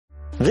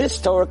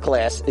This Torah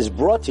class is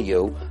brought to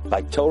you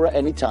by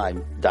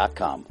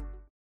TorahAnytime.com.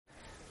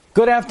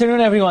 Good afternoon,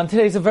 everyone.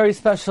 Today's a very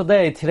special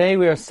day. Today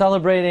we are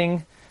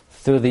celebrating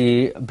through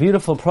the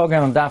beautiful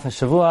program of Daf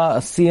HaShavua,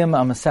 a Siyum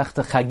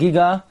HaMasechta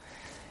Chagiga,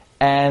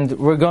 and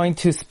we're going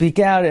to speak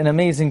out an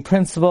amazing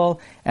principle,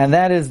 and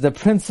that is the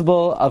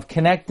principle of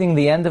connecting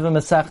the end of a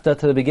Masechta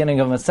to the beginning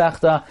of a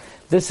Masechta.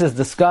 This is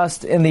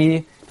discussed in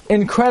the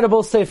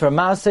incredible Sefer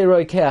Maaseh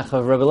Roikeach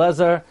of Rebbe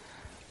Lezer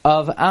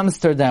of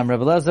Amsterdam,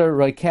 Rebbe Lezer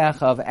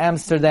Roikeach of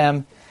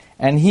Amsterdam,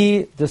 and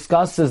he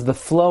discusses the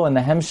flow and the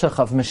hemshech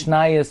of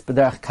Mishnayos,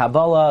 B'derech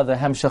Kabbalah, the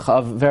hemshech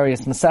of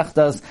various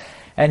Masechtas,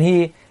 and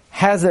he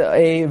has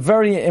a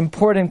very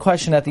important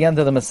question at the end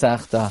of the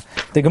Masechta.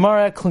 The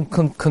Gemara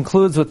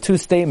concludes with two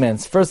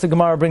statements. First, the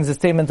Gemara brings a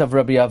statement of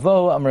Rabbi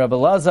Avo, Rebbe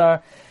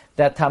Lazar,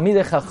 that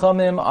Talmidei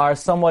Chachamim are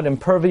somewhat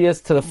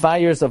impervious to the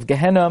fires of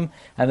Gehenna,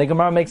 and the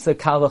Gemara makes a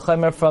Kal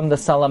V'chomer from the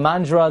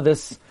Salamandra,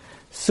 this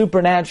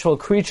supernatural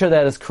creature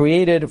that is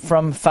created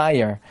from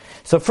fire.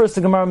 So first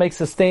the Gemara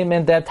makes a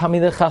statement that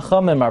Talmidei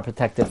Chachamim are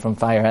protected from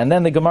fire, and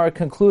then the Gemara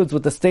concludes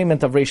with the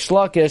statement of Reish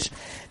Lakish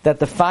that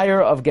the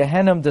fire of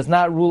Gehenna does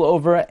not rule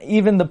over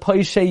even the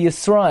Poishei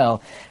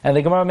Yisrael. And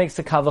the Gemara makes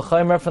a Kal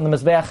V'chomer from the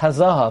Mizbeach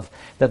HaZahav,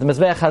 that the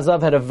Mizbeach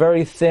HaZahav had a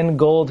very thin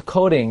gold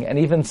coating, and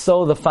even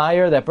so the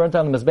fire that burnt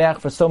on the Mizbeach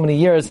for so many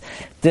years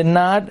did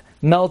not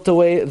melt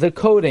away the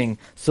coating.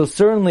 So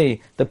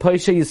certainly the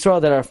Poishei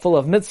Yisrael that are full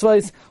of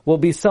mitzvahs will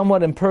be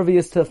somewhat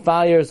impervious to the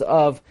fires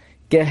of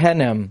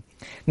Gehenna.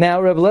 Now,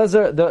 Rebbe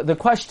Lezer, the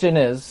question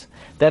is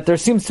that there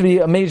seems to be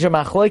a major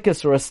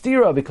machlokes or a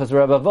stira, because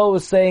Rebbe Avo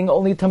is saying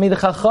only Talmidei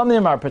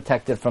Chachamim are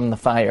protected from the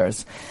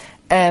fires.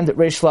 And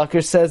Reish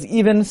Lakish says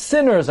even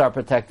sinners are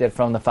protected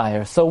from the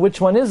fire. So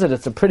which one is it?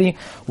 It's a pretty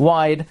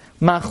wide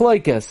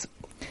machlokes.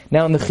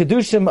 Now in the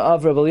Chidushim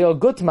of Rebbe Leo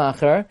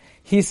Gutmacher,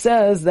 he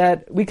says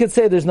that we could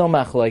say there's no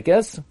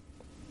machlokes.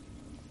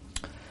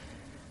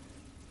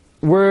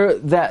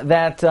 Rabbi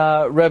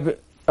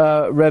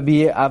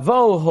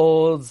Avo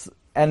holds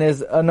and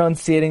is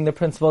enunciating the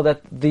principle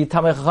that the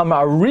Talmidei Chachamim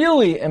are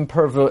really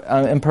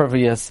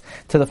impervious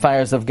to the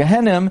fires of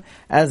Gehenna,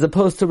 as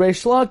opposed to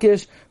Reish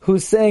Lakish,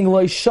 who's saying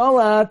Lo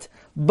Shalat,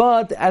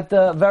 but at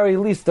the very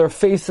least their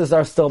faces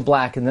are still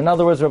blackened. In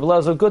other words, Rebbe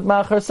Lezer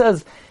Gutmacher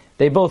says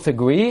they both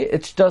agree,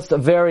 it's just a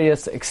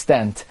various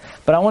extent.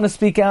 But I want to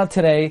speak out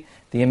today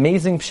the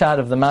amazing pshat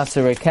of the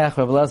Maaseh Roikeach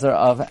Rebbe Lezer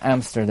of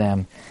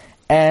Amsterdam.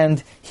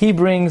 And he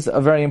brings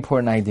a very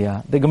important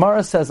idea. The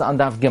Gemara says on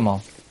Daf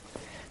Gimel,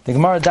 the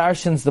Gemara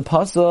darshans the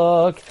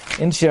pasuk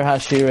in Shir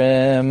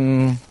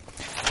Hashirim.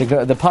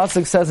 The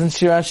pasuk says in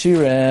Shir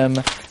Hashirim,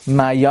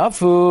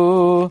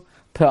 Mayafu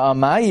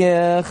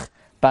pe'amayich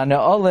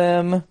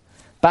bane'olim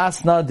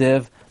bas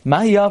nadiv.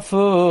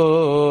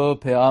 Mayafu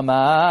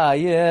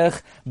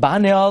pe'amayich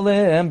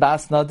bane'olim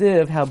bas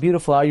nadiv. How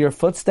beautiful are your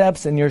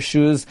footsteps in your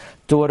shoes,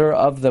 daughter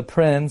of the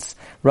prince.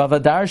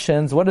 Rava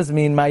darshans, what does it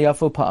mean,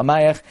 Mayafu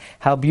pe'amayich?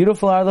 How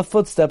beautiful are the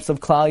footsteps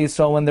of Klal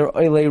Yisrael when they're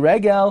oilei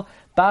regel.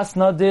 Bas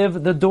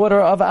Nadiv, the daughter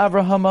of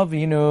Avraham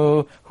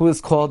Avinu, who is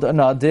called a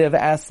Nadiv,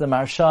 asks the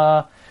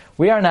Marsha.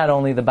 We are not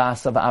only the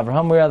Bas of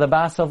Avraham, we are the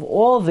Bas of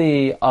all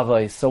the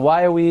Avos. So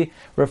why are we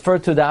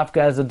referred to Dafka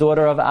as the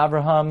daughter of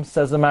Avraham,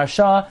 says the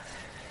Marsha?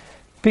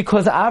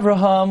 Because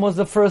Avraham was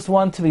the first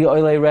one to be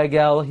Oilei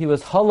Regel. He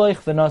was Haloich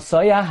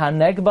v'Nosaya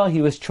HaNegba.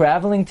 He was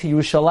traveling to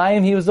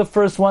Yerushalayim. He was the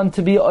first one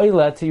to be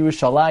Oile to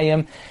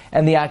Yerushalayim.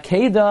 And the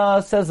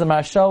Akedah, says the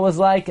Marsha, was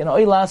like an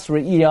Oilas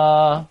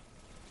Re'iyah.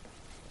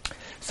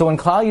 So when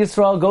Klal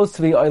Yisrael goes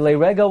to the Oilei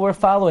Regel, we're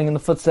following in the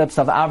footsteps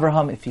of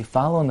Avraham. If you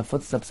follow in the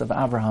footsteps of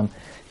Avraham,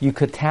 you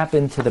could tap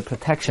into the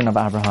protection of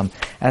Avraham.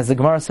 As the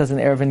Gemara says in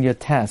Eruvin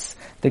Yotes,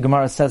 the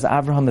Gemara says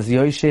Avraham is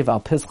Yoshev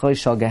al Pischoi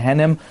shel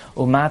Gehenim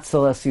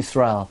umatzil es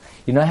Yisrael.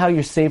 You know how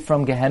you're saved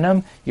from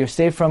Gehenim? You're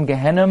saved from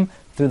Gehenim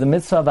through the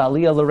mitzvah of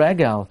Aliyah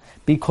L'Regel,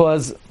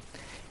 because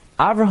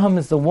Avraham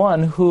is the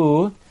one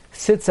who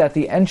sits at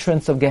the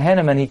entrance of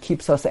Gehenna and he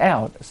keeps us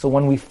out. So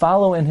when we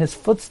follow in his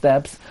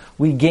footsteps,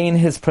 we gain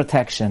his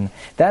protection.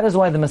 That is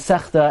why the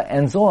Masechta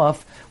ends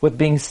off with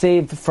being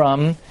saved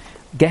from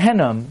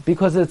Gehenna,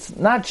 because it's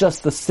not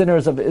just the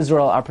sinners of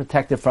Israel are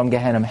protected from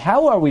Gehenna.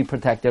 How are we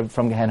protected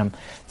from Gehenna?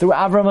 Through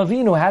Avram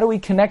Avinu. How do we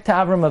connect to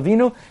Avram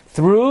Avinu?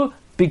 Through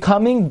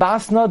becoming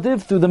Bas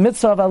Nadiv, through the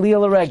mitzvah of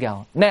Aliyah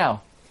L'Regel.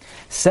 Now,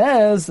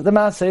 says the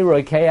Maaseh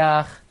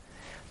Roikeach,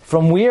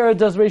 from where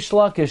does Reish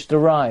Lakish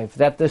derive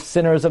that the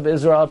sinners of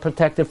Israel are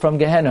protected from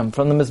Gehenna?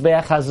 From the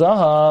Mizbeach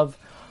HaZahav.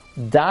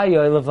 If the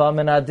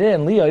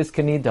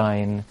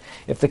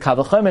Kal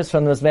V'chomer is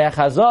from the Mizbeach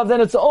HaZahav,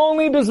 then it's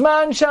only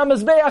Bizman Sham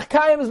Mizbeach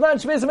Kayim, Bizman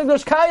Shmeis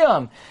HaMikdash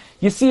Kayim.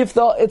 You see,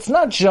 it's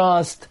not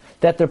just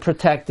that they're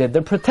protected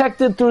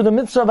through the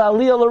mitzvah of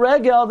Aliyah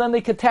L'Regel, then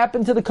they could tap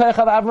into the koyach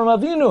of Avram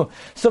Avinu.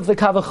 So if the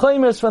Kal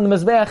V'chomer is from the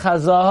Mizbeach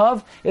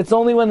HaZahav, it's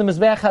only when the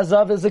Mizbeach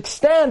HaZahav is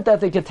extant that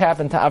they could tap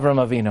into Avram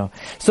Avinu.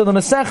 So the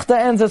Masechta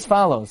ends as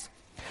follows.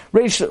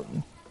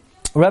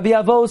 Rabbi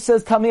Avo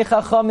says Tamei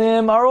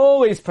Chachamim are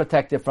always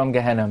protected from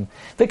Gehenna.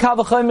 The Kal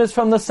V'chomer is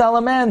from the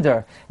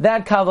salamander.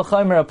 That Kal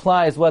V'chomer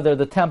applies whether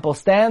the temple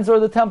stands or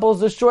the temple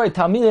is destroyed.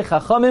 Tamei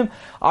Chachamim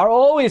are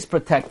always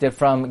protected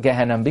from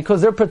Gehenna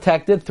because they're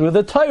protected through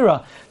the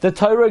Torah. The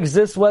Torah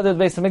exists whether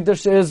the Beis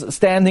HaMikdash is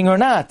standing or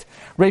not.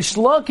 Reish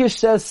Lakish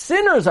says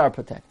sinners are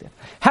protected.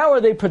 How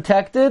are they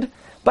protected?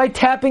 By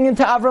tapping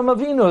into Avram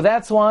Avinu.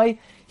 That's why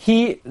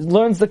he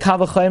learns the Kal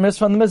V'chomer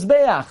from the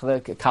Mizbeach.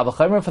 The Kal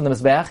V'chomer from the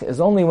Mizbeach is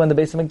only when the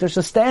Beis HaMikdash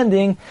is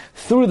standing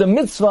through the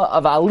mitzvah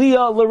of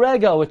Aliyah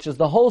L'Regel, which is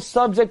the whole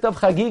subject of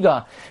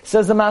Chagiga.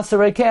 Says the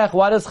Maser Rekeach,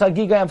 why does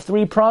Chagiga have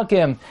 3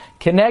 prakim?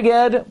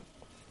 Keneged,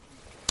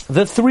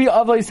 the 3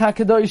 Avos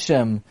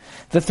HaKadoshim.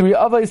 The 3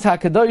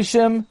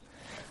 Avos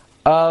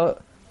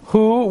HaKadoshim,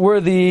 who were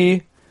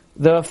the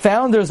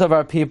founders of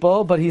our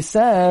people, but he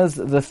says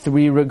the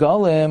 3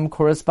 Regalim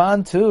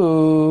correspond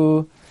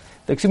to...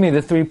 the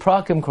 3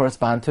 prakim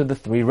correspond to the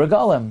 3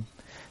 regalim.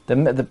 The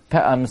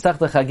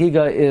Masechta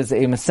Chagiga is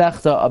a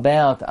Masechta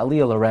about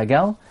Aliyah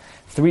L'Regel,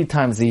 3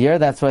 times a year.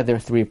 That's why there are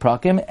 3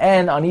 prakim.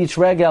 And on each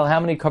regel, how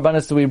many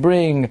karbanos do we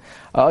bring?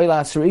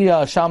 Oilas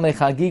Ru'iyah, Shalmei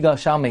Chagiga,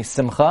 Shalmei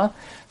Simcha.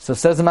 So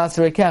says the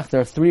Maser Rekeach,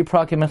 there are 3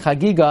 prakim in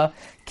Chagiga,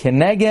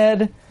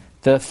 Keneged,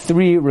 the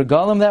 3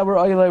 regalim that were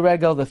Oilei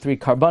Regel, the 3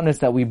 karbanos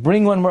that we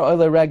bring when we're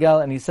Oilei Regel.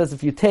 And he says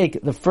if you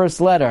take the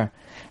first letter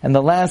and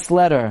the last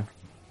letter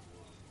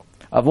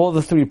of all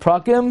the 3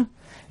 prakim,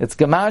 it's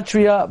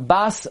Gematria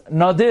Bas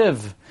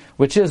Nadiv,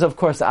 which is, of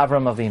course,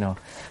 Avram Avinu.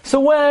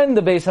 So when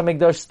the Beis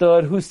HaMikdash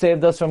stood, who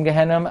saved us from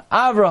Gehenna?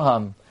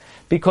 Avraham.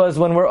 Because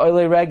when we're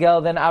Oilei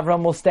Regel, then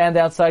Avram will stand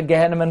outside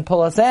Gehenna and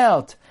pull us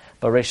out.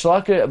 But Rabbi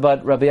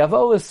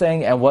Avo is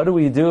saying, and what do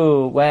we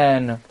do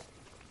when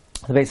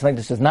the Beis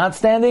HaMikdash is not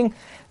standing?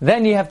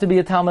 Then you have to be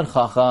a Talmid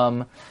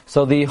Chacham.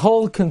 So the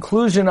whole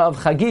conclusion of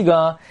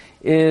Chagiga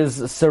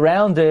is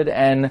surrounded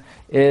and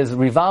is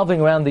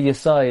revolving around the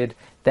Yesod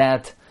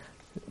that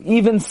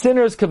even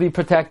sinners could be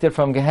protected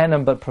from Gehenna,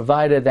 but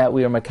provided that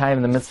we are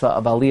Mekayim the mitzvah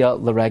of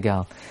Aliyah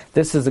L'Regel.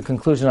 This is the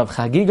conclusion of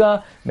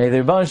Chagiga. May the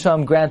Rebbeinu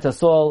Shalom grant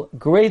us all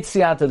great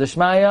siyata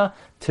d'shmaya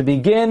to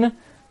begin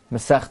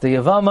Masechta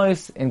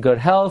Yevamos in good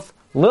health,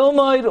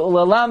 Lilmoid,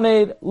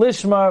 Ulalamed,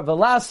 Lishmar,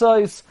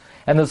 Velasois,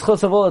 and the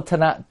zchus of all the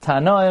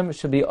Tanoim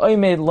should be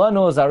Oimed,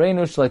 Lanu,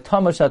 Zarenu, Shlei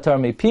Tomash Atar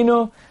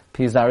Mipinu,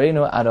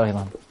 Pizarenu Ad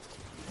Oilam.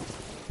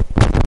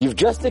 You've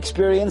just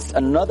experienced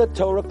another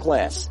Torah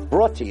class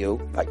brought to you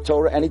by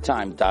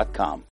TorahAnytime.com.